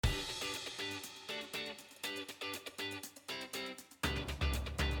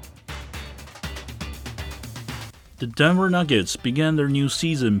The Denver Nuggets began their new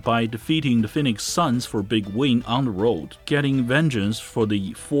season by defeating the Phoenix Suns for a big win on the road, getting vengeance for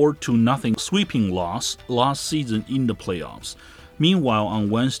the 4-0 sweeping loss last season in the playoffs. Meanwhile,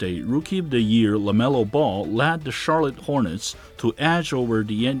 on Wednesday, Rookie of the Year LaMelo Ball led the Charlotte Hornets to edge over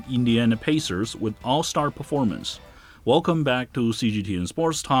the Indiana Pacers with all-star performance. Welcome back to CGT and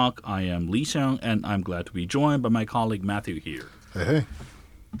Sports Talk. I am Li Xiang, and I'm glad to be joined by my colleague Matthew here. Hey.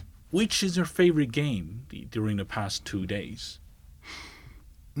 Which is your favorite game during the past 2 days?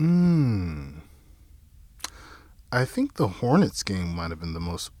 I think the Hornets game might have been the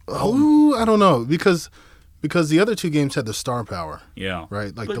most. I don't know because the other two games had the star power. Yeah.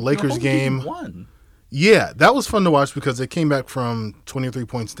 Right? Like but the Lakers game. Won. Yeah, that was fun to watch because they came back from 23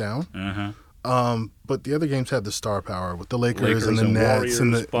 points down. Uh-huh. But the other games had the star power with the Lakers and the Nets Warriors,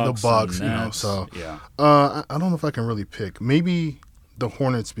 and the Bucks, and Nets. So yeah. I don't know if I can really pick. Maybe the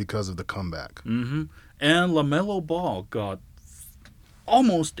Hornets because of the comeback. Mm-hmm. And LaMelo Ball got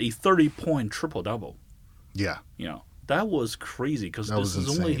almost a 30-point triple-double. Yeah. You know, that was crazy because this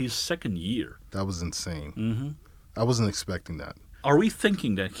is only his second year. That was insane. Mm-hmm. I wasn't expecting that. Are we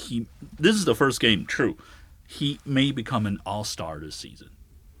thinking that this is the first game, true, he may become an all-star this season?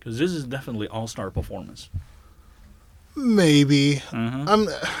 Because this is definitely all-star performance. Maybe. Mm-hmm.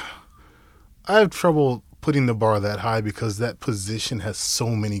 I have trouble putting the bar that high because that position has so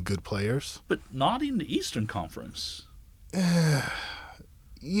many good players. But not in the Eastern Conference.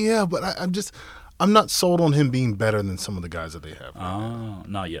 Yeah, but I'm not sold on him being better than some of the guys that they have.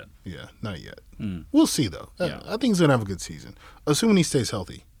 Not yet. Yeah, not yet. Mm. We'll see, though. Yeah. I think he's going to have a good season, assuming he stays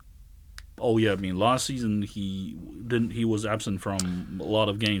healthy. Oh, yeah. I mean, last season he was absent from a lot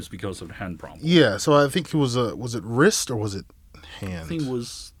of games because of the hand problem. Yeah, so I think it was it wrist or was it hand? I think it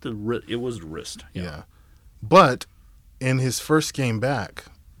was the wrist. Yeah. But in his first game back,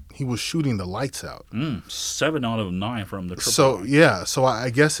 he was shooting the lights out. 7 out of 9 from the triple. So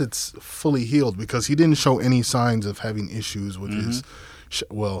I guess it's fully healed because he didn't show any signs of having issues with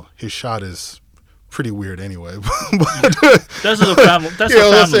his shot is pretty weird anyway. But that's a family. That's a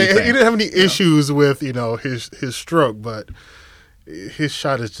family thing. He didn't have any issues with his stroke, but his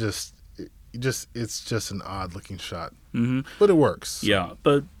shot is it's just an odd looking shot. Mm-hmm. But it works. Yeah,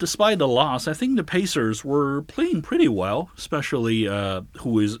 but despite the loss, I think the Pacers were playing pretty well, especially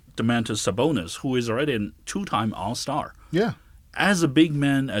who is Domantas Sabonis, who is already a 2-time All-Star. Yeah. As a big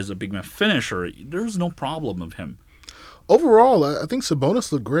man finisher, there's no problem of him. Overall, I think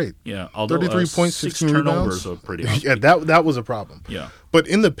Sabonis looked great. Yeah, although 33 points, 16 turnovers rebounds. are pretty Yeah, that was a problem. Yeah. But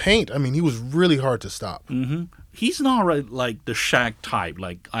in the paint, I mean, he was really hard to stop. Mm-hmm. He's not like the Shaq type,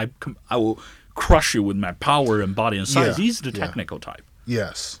 like I will crush you with my power and body and size. Yeah, He's the technical type.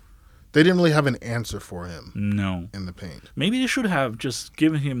 Yes. They didn't really have an answer for him. No. In the paint. Maybe they should have just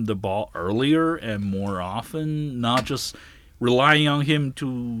given him the ball earlier and more often, not just relying on him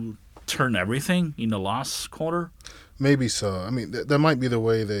to turn everything in the last quarter. Maybe so. I mean, that might be the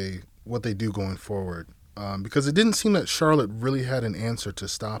way what they do going forward. Because it didn't seem that Charlotte really had an answer to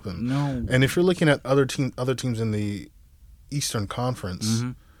stop him. No. And if you're looking at other teams in the Eastern Conference,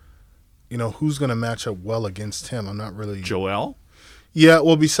 who's going to match up well against him? I'm not really. Joel? Yeah,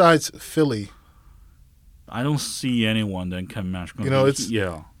 well, besides Philly. I don't see anyone that can match.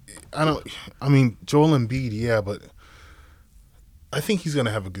 Yeah. I mean, Joel Embiid, yeah, but I think he's going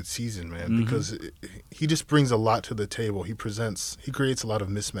to have a good season, man, because he just brings a lot to the table. He creates a lot of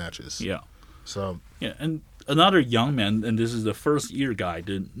mismatches. Yeah. So. Yeah, and another young man, and this is the first-year guy,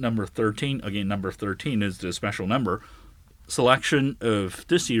 the number 13. Again, number 13 is the special number. Selection of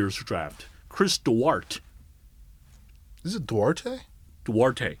this year's draft, Chris Duarte. Is it Duarte?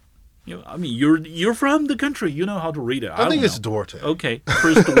 Duarte. I mean, you're from the country. You know how to read it. I think it's Duarte. Okay,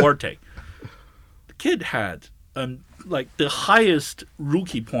 Chris Duarte. The kid had the highest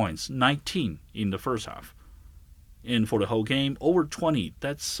rookie points, 19 in the first half, and for the whole game, over 20.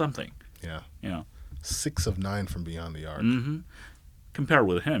 That's something. Yeah. 6 of 9 from beyond the arc. Mm-hmm. Compared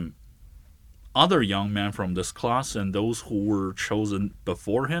with him, other young men from this class and those who were chosen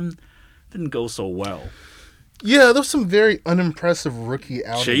before him didn't go so well. Yeah, there's some very unimpressive rookie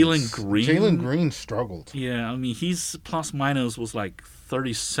outings. Jalen Green struggled. Yeah, I mean, his plus minus was like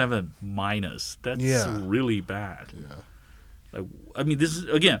 37 minus. That's really bad. Yeah. I mean, this is,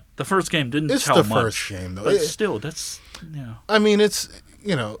 again, the first game didn't it's tell the much. First game, though. But still, that's, I mean, it's,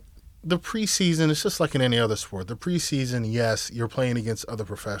 the preseason, it's just like in any other sport. The preseason, yes, you're playing against other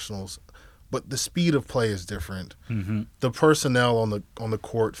professionals, but the speed of play is different. Mm-hmm. The personnel on the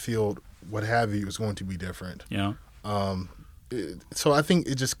court, field, what have you, is going to be different. Yeah. So I think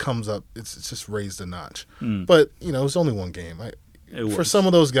it just comes up. It's just raised a notch. But it's only one game. for some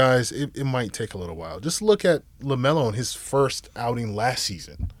of those guys, it might take a little while. Just look at LaMelo in his first outing last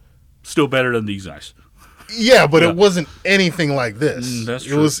season. Still better than these guys. Yeah, but it wasn't anything like this. That's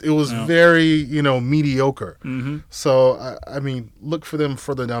true. It was very, mediocre. Mm-hmm. So, I mean, look for them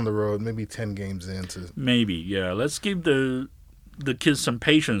further down the road, maybe 10 games into. Maybe, yeah. Let's give the kids some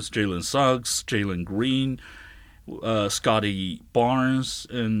patience. Jalen Suggs, Jalen Green, Scotty Barnes,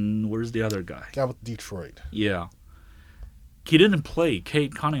 and where's the other guy? Guy with Detroit. Yeah. He didn't play.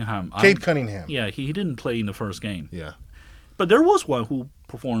 Cade Cunningham. Cunningham. Yeah, he didn't play in the first game. Yeah. But there was one who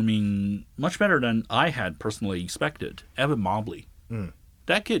performing much better than I had personally expected. Evan Mobley.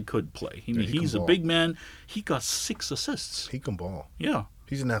 That kid could play. I mean, he's a big man. He got 6 assists. He can ball. Yeah.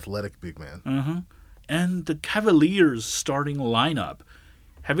 He's an athletic big man. Mm-hmm. And the Cavaliers starting lineup.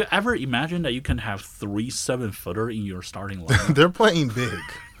 Have you ever imagined that you can have 3 7-footer in your starting lineup? They're playing big.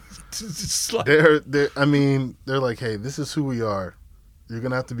 It's like, they're like, hey, this is who we are. You're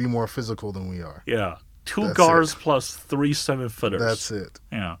gonna have to be more physical than we are. yeah. 2 That's guards it. plus 3 7-footers. That's it.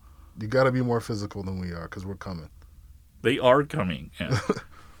 Yeah. You got to be more physical than we are because we're coming. They are coming. Yeah.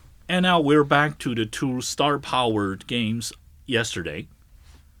 And now we're back to the 2 star-powered games yesterday.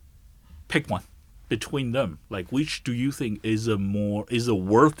 Pick one between them. Like, which do you think is a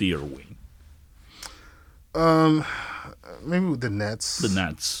worthier win? Maybe with the Nets. The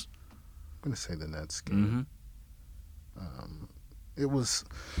Nets. I'm gonna say the Nets game. Mm-hmm. It was.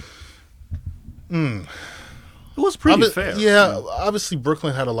 It was pretty fair. Yeah, obviously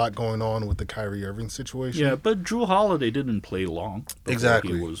Brooklyn had a lot going on with the Kyrie Irving situation. Yeah, but Drew Holiday didn't play long before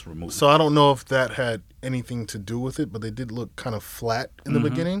Exactly. he was removed. So I don't know if that had anything to do with it, but they did look kind of flat in the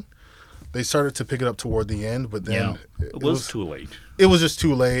beginning. They started to pick it up toward the end, but then it was too late. It was just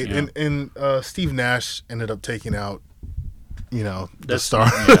too late, Yeah. and Steve Nash ended up taking out, the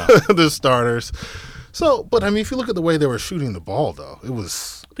the starters. So, but I mean, if you look at the way they were shooting the ball, though, it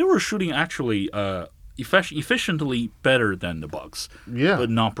was They were shooting actually efficiently better than the Bucks, but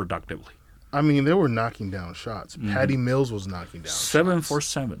not productively. I mean, they were knocking down shots. Patty Mills was knocking down 7 shots. for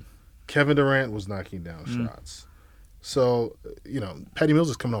 7. Kevin Durant was knocking down shots. So, Patty Mills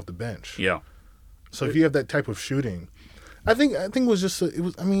is coming off the bench. Yeah. So if you have that type of shooting, I think it was just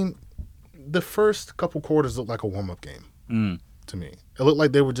the first couple quarters looked like a warm-up game to me. It looked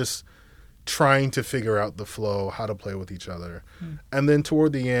like they were just trying to figure out the flow, how to play with each other. And then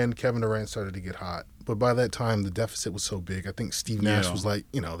toward the end, Kevin Durant started to get hot. But by that time, the deficit was so big. I think Steve Nash was like,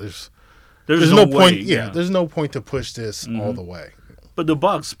 there's no point. Yeah, there's no point to push this all the way. But the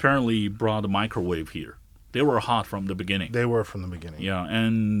Bucks apparently brought a microwave here. They were hot from the beginning. They were from the beginning. Yeah,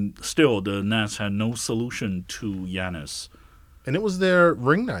 and still the Nets had no solution to Giannis. And it was their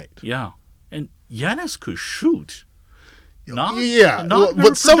ring night. Yeah, and Giannis could shoot. Not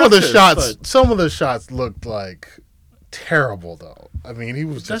but some of the shots looked like terrible though. I mean, he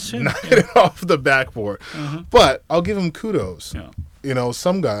was just knocking it off the backboard. But I'll give him kudos. Yeah.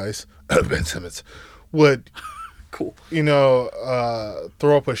 Some guys, Ben Simmons, would cool. Throw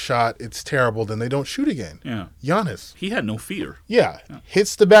up a shot, it's terrible, then they don't shoot again. Yeah. Giannis. He had no fear. Yeah.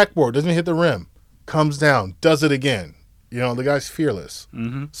 Hits the backboard, doesn't hit the rim, comes down, does it again. The guy's fearless.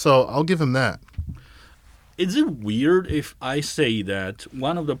 So I'll give him that. Is it weird if I say that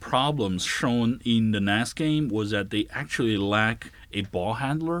one of the problems shown in the Nets game was that they actually lack a ball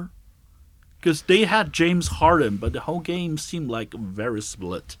handler? Because they had James Harden, but the whole game seemed like very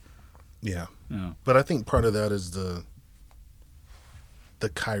split. Yeah. Yeah. But I think part of that is the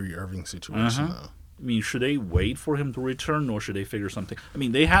Kyrie Irving situation, though. I mean, should they wait for him to return, or should they figure something? I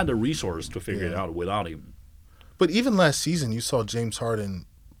mean, they had the resource to figure it out without him. But even last season, you saw James Harden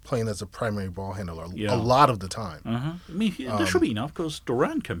playing as a primary ball handler a lot of the time. I mean, there should be enough because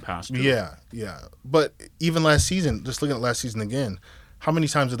Durant can pass too. Yeah. But even last season, just looking at last season again, how many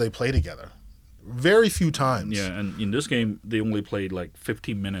times did they play together? Very few times. Yeah, and in this game, they only played like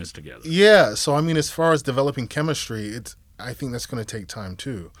 15 minutes together. Yeah, so I mean, as far as developing chemistry, I think that's going to take time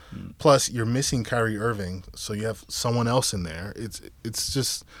too. Plus, you're missing Kyrie Irving, so you have someone else in there. It's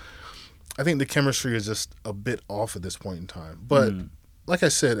just, I think the chemistry is just a bit off at this point in time. But like I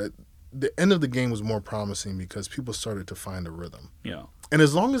said, the end of the game was more promising because people started to find a rhythm. Yeah. And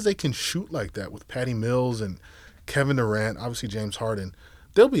as long as they can shoot like that with Patty Mills and Kevin Durant, obviously James Harden,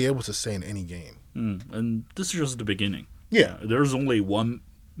 they'll be able to stay in any game. And this is just the beginning. Yeah. There's only one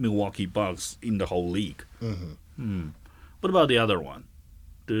Milwaukee Bucks in the whole league. What about the other one?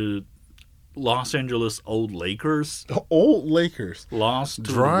 The Los Angeles Old Lakers. Old Lakers. Lost to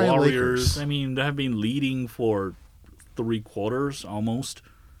Dry the Warriors. Lakers. I mean, they have been leading for 3 quarters almost.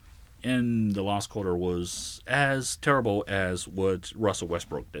 And the last quarter was as terrible as what Russell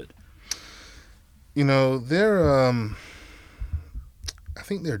Westbrook did. They're I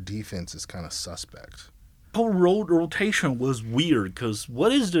think their defense is kind of suspect. Whole rotation was weird because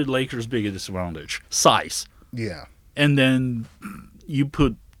what is the Lakers' biggest disadvantage? Size. Yeah. And then you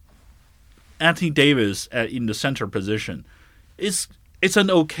put Anthony Davis in the center position. It's an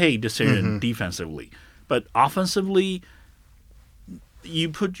okay decision defensively, but offensively, you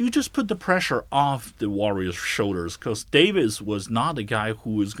just put the pressure off the Warriors' shoulders because Davis was not the guy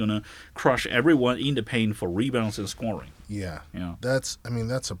who was gonna crush everyone in the paint for rebounds and scoring. Yeah. Yeah. That's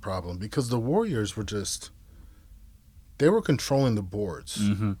a problem because the Warriors were they were controlling the boards,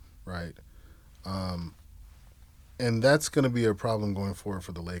 right? And that's going to be a problem going forward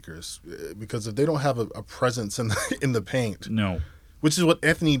for the Lakers because if they don't have a presence in the paint, No. which is what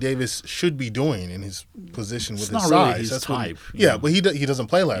Anthony Davis should be doing in his position with It's his not size. really his That's type. Yeah, but he doesn't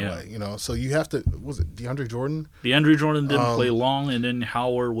play that Yeah. way, you know. So you have to. Was it DeAndre Jordan? DeAndre Jordan didn't play long, and then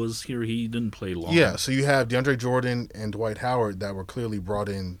Howard was here. He didn't play long. Yeah. So you have DeAndre Jordan and Dwight Howard that were clearly brought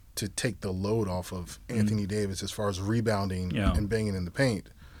in to take the load off of Anthony Davis as far as rebounding and banging in the paint.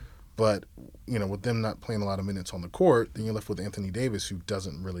 But, you know, with them not playing a lot of minutes on the court, then you're left with Anthony Davis, who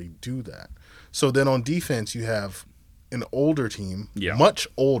doesn't really do that. So then on defense, you have an older team, much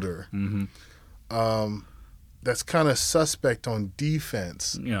older, that's kind of suspect on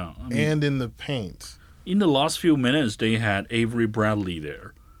defense and in the paint. In the last few minutes, they had Avery Bradley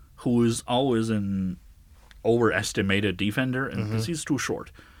there, who is always an overestimated defender, and because he's too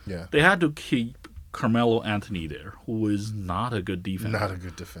short. Yeah. They had to keep Carmelo Anthony there, who is not a good defender. Not a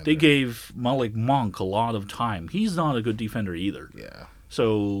good defender. They gave Malik Monk a lot of time. He's not a good defender either. Yeah.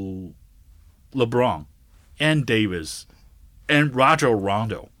 So LeBron and Davis and Rajon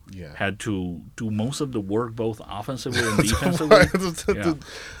Rondo had to do most of the work, both offensively and defensively.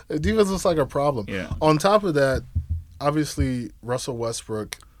 The defense looks like a problem. Yeah. On top of that, obviously, Russell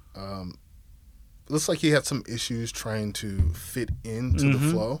Westbrook looks like he had some issues trying to fit into the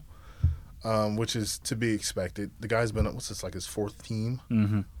flow. Which is to be expected. The guy's been, like his fourth team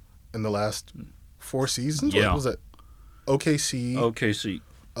in the last 4 seasons? Yeah. What was that? OKC.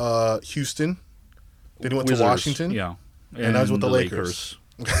 Houston. Then he went to Washington. Yeah. And now he's with the Lakers.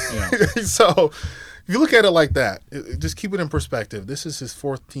 Yeah. So if you look at it like that, just keep it in perspective. This is his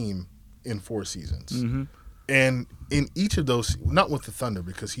fourth team in 4 seasons. And in each of those, not with the Thunder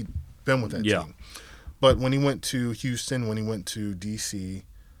because he'd been with that team, but when he went to Houston, when he went to D.C.,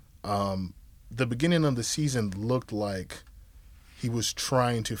 the beginning of the season looked like he was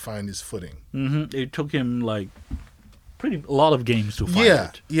trying to find his footing. It took him like a lot of games to find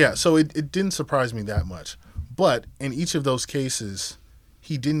it. Yeah. So it didn't surprise me that much. But in each of those cases,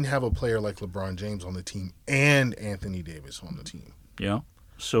 he didn't have a player like LeBron James on the team and Anthony Davis on the team. Yeah.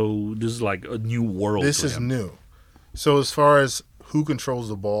 So this is like a new world. This is new. So as far as who controls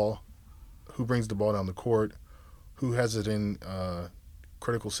the ball, who brings the ball down the court, who has it in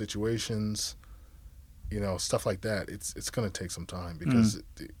critical situations, you know, stuff like that. It's going to take some time because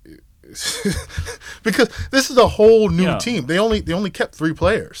because this is a whole new team. They only kept 3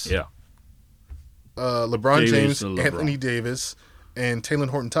 players. Yeah. LeBron James, Anthony Davis, and Talen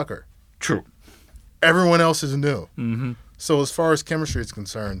Horton-Tucker. True. Everyone else is new. So as far as chemistry is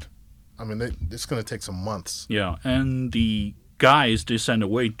concerned, I mean, it's going to take some months. Yeah, and the guys they sent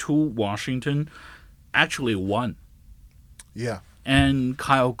away to Washington actually won. Yeah. And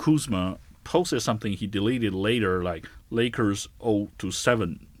Kyle Kuzma posted something he deleted later, like Lakers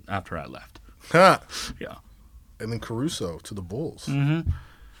 0-7 after I left. Huh. Yeah. And then Caruso to the Bulls.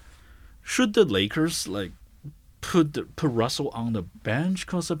 Should the Lakers put Russell on the bench?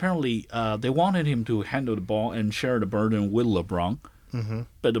 Because apparently they wanted him to handle the ball and share the burden with LeBron.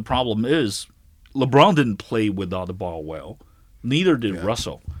 But the problem is LeBron didn't play without the ball well. Neither did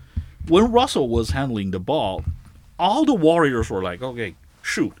Russell. When Russell was handling the ball, all the Warriors were like, okay,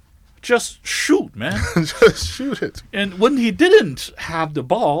 shoot. Just shoot, man. Just shoot it. And when he didn't have the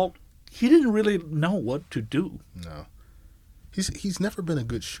ball, he didn't really know what to do. No. He's never been a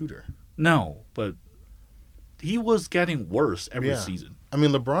good shooter. No, but he was getting worse every season. I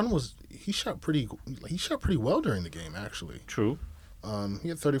mean, LeBron he shot pretty well during the game, actually. True. He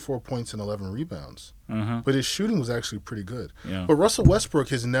had 34 points and 11 rebounds. But his shooting was actually pretty good. Yeah. But Russell Westbrook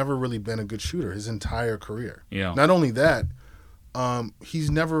has never really been a good shooter his entire career. Yeah. Not only that, he's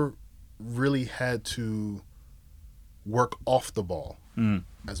never really had to work off the ball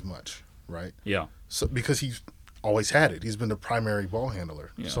as much, right? Yeah. So because he's always had it. He's been the primary ball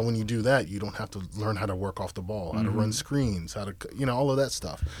handler. Yeah. So when you do that, you don't have to learn how to work off the ball, how to run screens, how to, all of that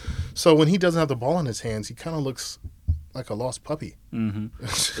stuff. So when he doesn't have the ball in his hands, he kind of looks like a lost puppy.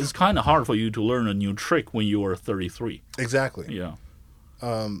 It's kind of hard for you to learn a new trick when you are 33. Exactly. Yeah.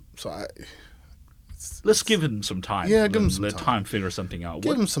 So Let's give him some time. Yeah, give him some let time. time figure something out.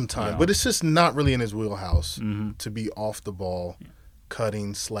 Give him some time. Yeah. But it's just not really in his wheelhouse to be off the ball,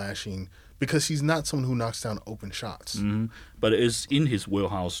 cutting, slashing, because he's not someone who knocks down open shots. But it's in his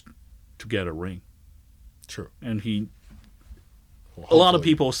wheelhouse to get a ring. True. And Well, a lot of hopefully-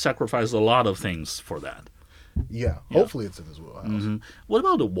 people sacrifice a lot of things for that. Yeah, hopefully it's in his wheelhouse. What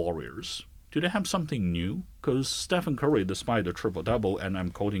about the Warriors? Do they have something new? Because Stephen Curry, despite the triple-double, and I'm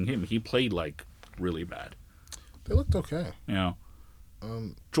quoting him, he played like really bad. They looked okay. Yeah.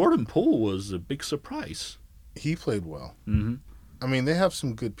 Jordan Poole was a big surprise. He played well. I mean, they have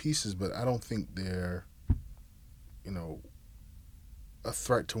some good pieces, but I don't think they're, a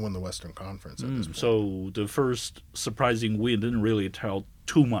threat to win the Western Conference at this point. So the first surprising win didn't really tell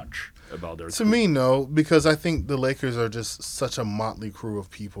too much about their To me, no, because I think the Lakers are just such a motley crew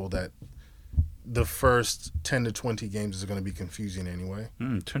of people that the first 10 to 20 games is going to be confusing anyway.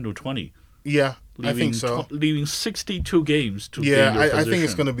 10 to 20. Yeah, I think so. Leaving 62 games to gain Yeah, your position. I think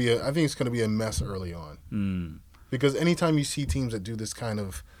it's going to be a mess early on. Because anytime you see teams that do this kind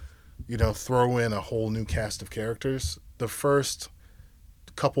of, throw in a whole new cast of characters, the first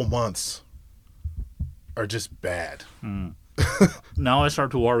couple months are just bad. Now I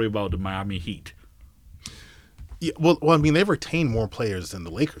start to worry about the Miami Heat. Yeah, well, I mean, they've retained more players than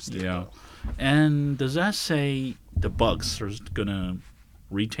the Lakers did. Yeah. And does that say the Bucks are going to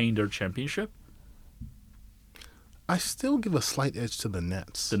retain their championship? I still give a slight edge to the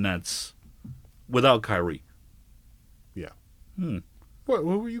Nets. The Nets. Without Kyrie. Yeah. What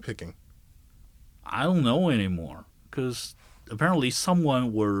were you picking? I don't know anymore. Because apparently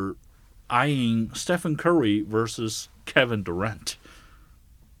someone were eyeing Stephen Curry versus Kevin Durant.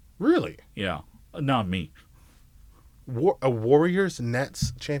 Really? Yeah. Not me. A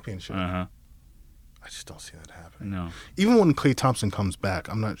Warriors-Nets championship? Uh-huh. I just don't see that happening. No. Even when Klay Thompson comes back,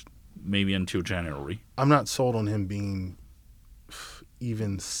 I'm Maybe until January. not sold on him being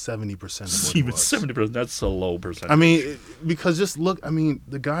even 70% of what he Even was. 70%. That's a low percentage. I mean, because just look,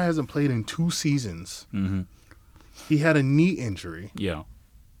 the guy hasn't played in 2 seasons. He had a knee injury. Yeah.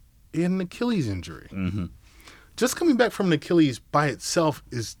 He had an Achilles injury. Just coming back from an Achilles by itself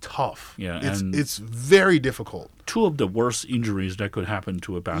is tough. Yeah, it's very difficult. 2 of the worst injuries that could happen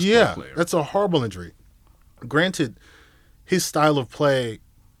to a basketball player. That's a horrible injury. Granted, his style of play,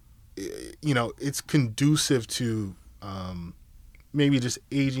 it's conducive to maybe just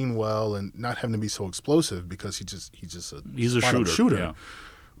aging well and not having to be so explosive because he's a shooter. Yeah.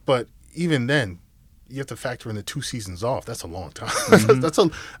 But even then, you have to factor in the 2 seasons off. That's a long time.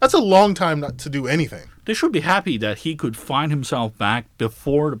 that's a long time not to do anything. They should be happy that he could find himself back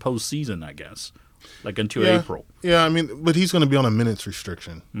before the postseason, I guess. Like until April. Yeah, but he's going to be on a minutes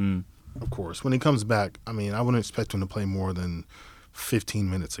restriction, of course. When he comes back, I wouldn't expect him to play more than 15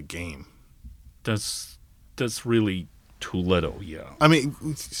 minutes a game. That's really too little, yeah.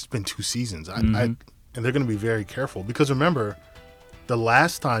 It's been 2 seasons. And they're going to be very careful. Because remember, the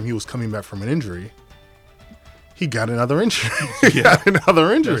last time he was coming back from an injury, he got another injury.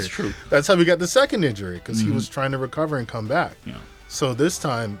 That's true. That's how he got the second injury, because he was trying to recover and come back. Yeah. So this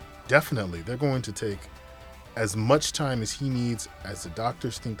time, definitely, they're going to take as much time as he needs, as the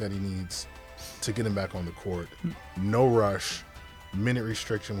doctors think that he needs, to get him back on the court. No rush, minute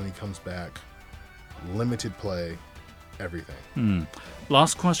restriction when he comes back, limited play, everything.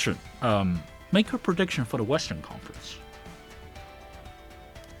 Last question. Make a prediction for the Western Conference.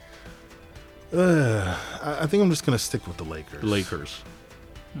 I think I'm just going to stick with the Lakers. The Lakers.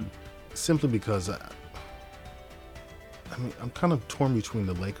 Simply because I'm kind of torn between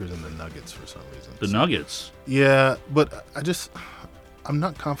the Lakers and the Nuggets for some reason. The Nuggets? Yeah, but I'm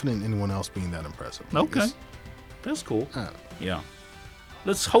not confident in anyone else being that impressive. Okay. That's cool. Yeah.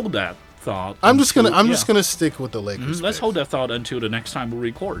 Let's hold that thought. I'm just gonna stick with the Lakers. Let's hold that thought until the next time we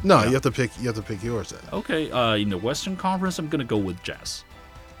record. No, you have to pick yours then. Okay, in the Western Conference, I'm gonna go with Jazz.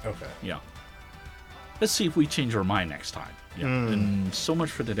 Okay. Yeah. Let's see if we change our mind next time. Yeah. And so much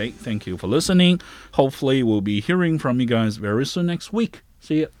for today. Thank you for listening. Hopefully, we'll be hearing from you guys very soon next week.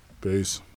 See ya. Peace.